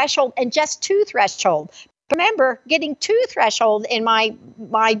and just to threshold. Remember, getting to threshold in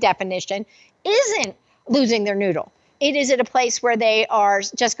my definition isn't losing their noodle. It is at a place where they are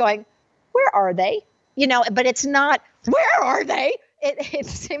just going, where are they? But it's not, where are they?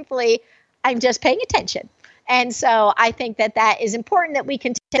 It's simply, I'm just paying attention. And so I think that is important, that we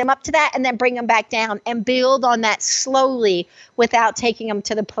can take them up to that and then bring them back down and build on that slowly without taking them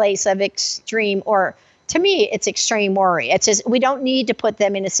to the place of extreme, or to me, it's extreme worry. It's just, we don't need to put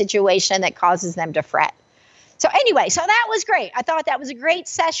them in a situation that causes them to fret. So anyway, so that was great. I thought that was a great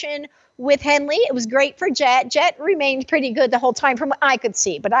session with Henley. It was great for Jet. Jet remained pretty good the whole time from what I could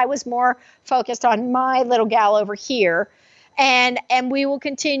see, but I was more focused on my little gal over here. And we will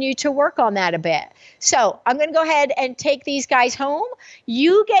continue to work on that a bit. So I'm going to go ahead and take these guys home.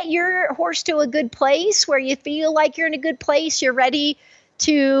 You get your horse to a good place where you feel like you're in a good place. You're ready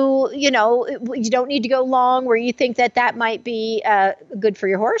to, you don't need to go long where you think that might be good for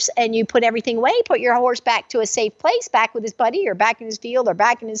your horse. And you put everything away, put your horse back to a safe place, back with his buddy or back in his field or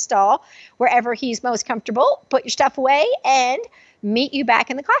back in his stall, wherever he's most comfortable. Put your stuff away and meet you back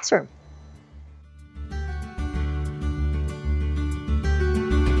in the classroom.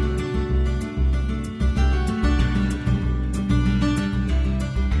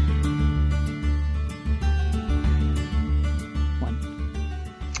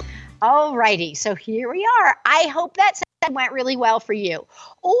 All righty, so here we are. I hope that went really well for you.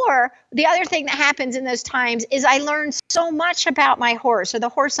 Or the other thing that happens in those times is I learned so much about my horse or the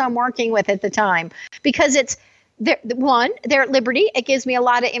horse I'm working with at the time, because they're at liberty. It gives me a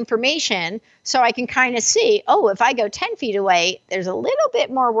lot of information so I can kind of see, if I go 10 feet away, there's a little bit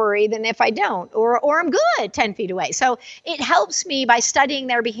more worry than if I don't, or I'm good 10 feet away. So it helps me by studying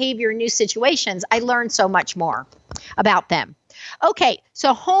their behavior in new situations. I learn so much more about them. Okay,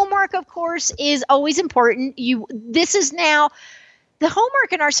 so homework, of course, is always important. This is now, the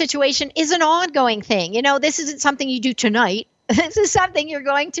homework in our situation is an ongoing thing. This isn't something you do tonight. This is something you're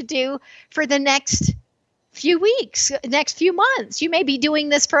going to do for the next few weeks, next few months. You may be doing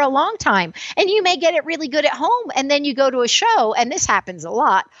this for a long time, and you may get it really good at home, and then you go to a show, and this happens a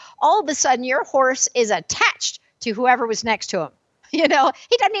lot. All of a sudden, your horse is attached to whoever was next to him. He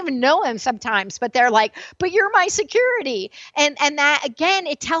doesn't even know him sometimes, but they're like, but you're my security. And that, again,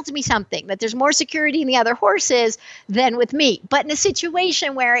 it tells me something, that there's more security in the other horses than with me. But in a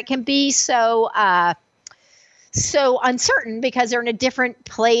situation where it can be so uncertain because they're in a different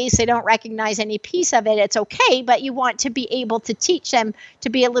place, they don't recognize any piece of it, it's okay, but you want to be able to teach them to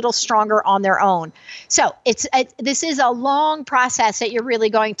be a little stronger on their own. So this is a long process that you're really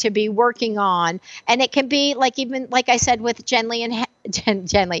going to be working on, and it can be like I said with Henley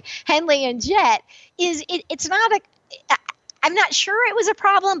and Jet, it's not I'm not sure it was a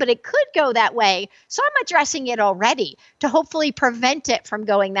problem, but it could go that way. So I'm addressing it already to hopefully prevent it from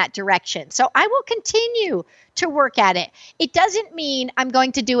going that direction. So I will continue to work at it. It doesn't mean I'm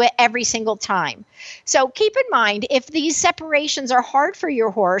going to do it every single time. So keep in mind, if these separations are hard for your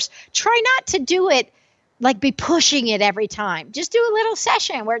horse, try not to do it like be pushing it every time. Just do a little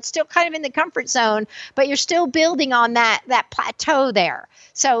session where it's still kind of in the comfort zone, but you're still building on that plateau there.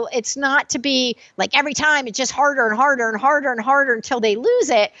 So it's not to be like every time it's just harder and harder and harder and harder until they lose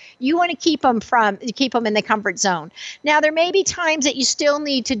it. You want to keep them in the comfort zone. Now, there may be times that you still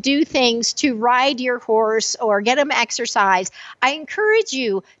need to do things to ride your horse or get them exercise. I encourage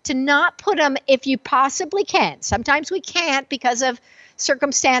you to not put them if you possibly can. Sometimes we can't because of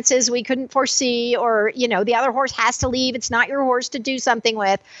circumstances we couldn't foresee, or the other horse has to leave. It's not your horse to do something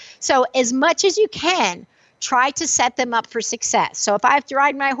with. So as much as you can, try to set them up for success. So if I have to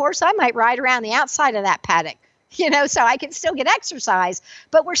ride my horse, I might ride around the outside of that paddock, so I can still get exercise,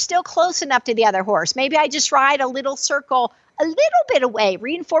 but we're still close enough to the other horse. Maybe I just ride a little circle a little bit away,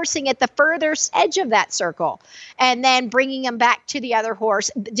 reinforcing at the further edge of that circle, and then bringing them back to the other horse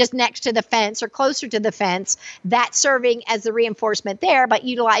just next to the fence or closer to the fence. That's serving as the reinforcement there, but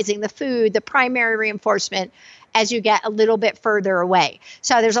utilizing the food, the primary reinforcement, as you get a little bit further away.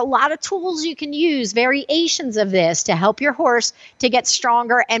 So there's a lot of tools you can use, variations of this, to help your horse to get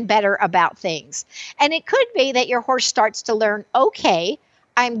stronger and better about things. And it could be that your horse starts to learn, okay,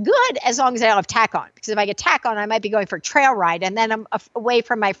 I'm good as long as I don't have tack on. Because if I get tack on, I might be going for a trail ride, and then I'm away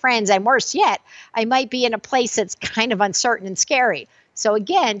from my friends. And worse yet, I might be in a place that's kind of uncertain and scary. So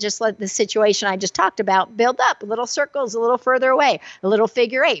again, just let the situation I just talked about build up. Little circles, a little further away, a little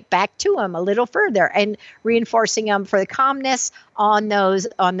figure eight, back to them a little further, and reinforcing them for the calmness on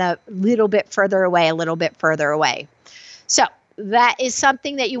the little bit further away, a little bit further away. So that is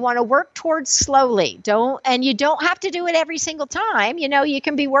something that you want to work towards slowly. You don't have to do it every single time. You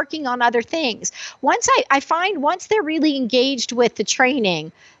can be working on other things. I find once they're really engaged with the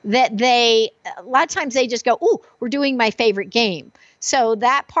training, that a lot of times they just go, "Ooh, we're doing my favorite game." So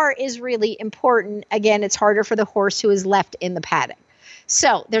that part is really important. Again, it's harder for the horse who is left in the paddock.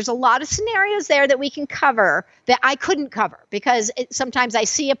 So there's a lot of scenarios there that we can cover that I couldn't cover, because sometimes I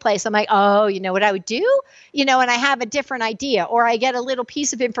see a place, I'm like, oh, you know what I would do? And I have a different idea, or I get a little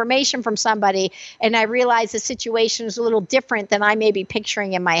piece of information from somebody and I realize the situation is a little different than I may be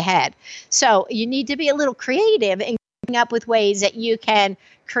picturing in my head. So you need to be a little creative and coming up with ways that you can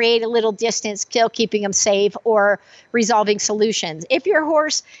create a little distance, still keeping them safe, or resolving solutions. If your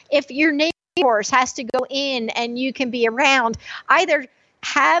neighbor horse has to go in and you can be around, either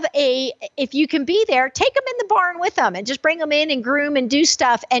if you can be there, take them in the barn with them and just bring them in and groom and do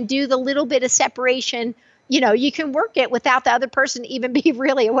stuff and do the little bit of separation. You can work it without the other person even be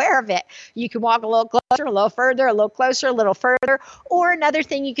really aware of it. You can walk a little closer, a little further, a little closer, a little further. Or another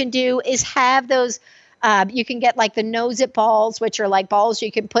thing you can do is have those, you can get like the nose-it balls, which are like balls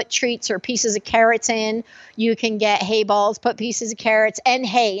you can put treats or pieces of carrots in. You can get hay balls, put pieces of carrots and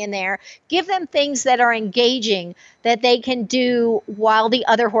hay in there. Give them things that are engaging that they can do while the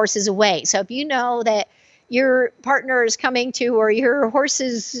other horse is away. So if you know that your partner is coming to, or your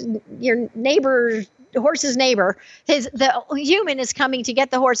horse's neighbor, the human is coming to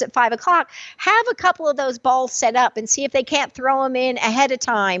get the horse at 5:00, have a couple of those balls set up and see if they can't throw them in ahead of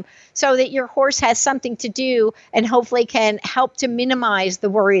time so that your horse has something to do and hopefully can help to minimize the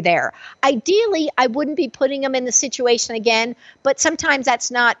worry there. Ideally, I wouldn't be putting them in the situation again, but sometimes that's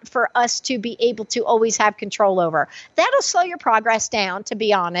not for us to be able to always have control over. That'll slow your progress down, to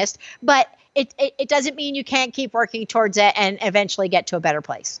be honest, but it doesn't mean you can't keep working towards it and eventually get to a better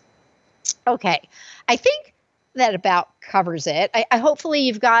place. Okay, I think that about covers it. I hopefully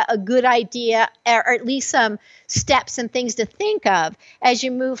you've got a good idea, or at least some steps and things to think of as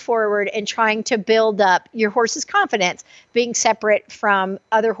you move forward in trying to build up your horse's confidence, being separate from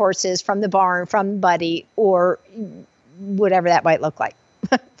other horses, from the barn, from Buddy, or whatever that might look like.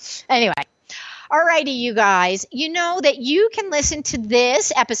 Anyway, all righty, you guys. You know that you can listen to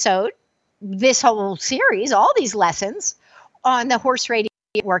this episode, this whole series, all these lessons on the Horse Radio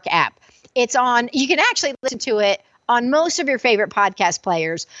Network app. You can actually listen to it on most of your favorite podcast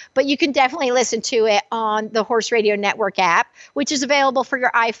players, but you can definitely listen to it on the Horse Radio Network app, which is available for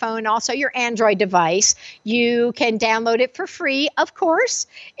your iPhone, also your Android device. You can download it for free, of course.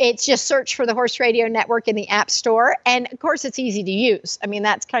 It's just search for the Horse Radio Network in the App Store. And of course, it's easy to use. I mean,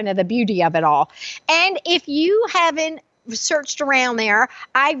 that's kind of the beauty of it all. And if you haven't searched around there,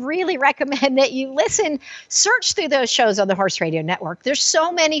 I really recommend that you search through those shows on the Horse Radio Network. There's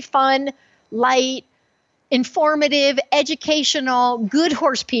so many fun, light, informative, educational, good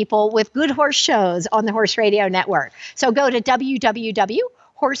horse people with good horse shows on the Horse Radio Network. So go to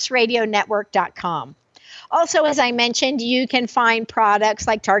www.horseradionetwork.com. Also, as I mentioned, you can find products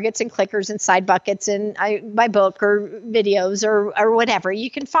like targets and clickers and side buckets and my book or videos or whatever. You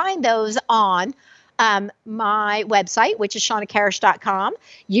can find those on my website, which is ShaunaKarish.com.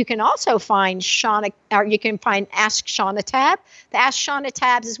 You can also find Ask Shauna tab. The Ask Shauna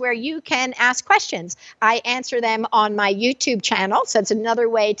tabs is where you can ask questions. I answer them on my YouTube channel, so it's another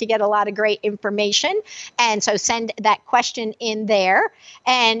way to get a lot of great information. And so send that question in there.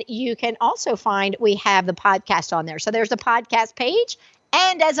 And you can also find we have the podcast on there. So there's the podcast page.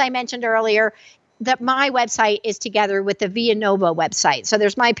 And as I mentioned earlier, my website is together with the Via Nova website. So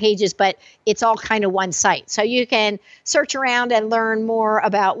there's my pages, but it's all kind of one site. So you can search around and learn more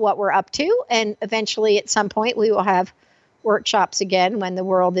about what we're up to. And eventually at some point we will have workshops again when the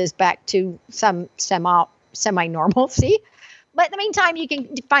world is back to some semi-normalcy. But in the meantime, you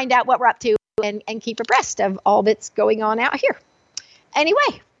can find out what we're up to and keep abreast of all that's going on out here.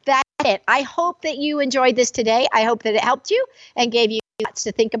 Anyway, that's it. I hope that you enjoyed this today. I hope that it helped you and gave you lots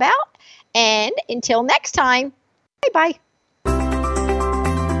to think about. And until next time, bye-bye.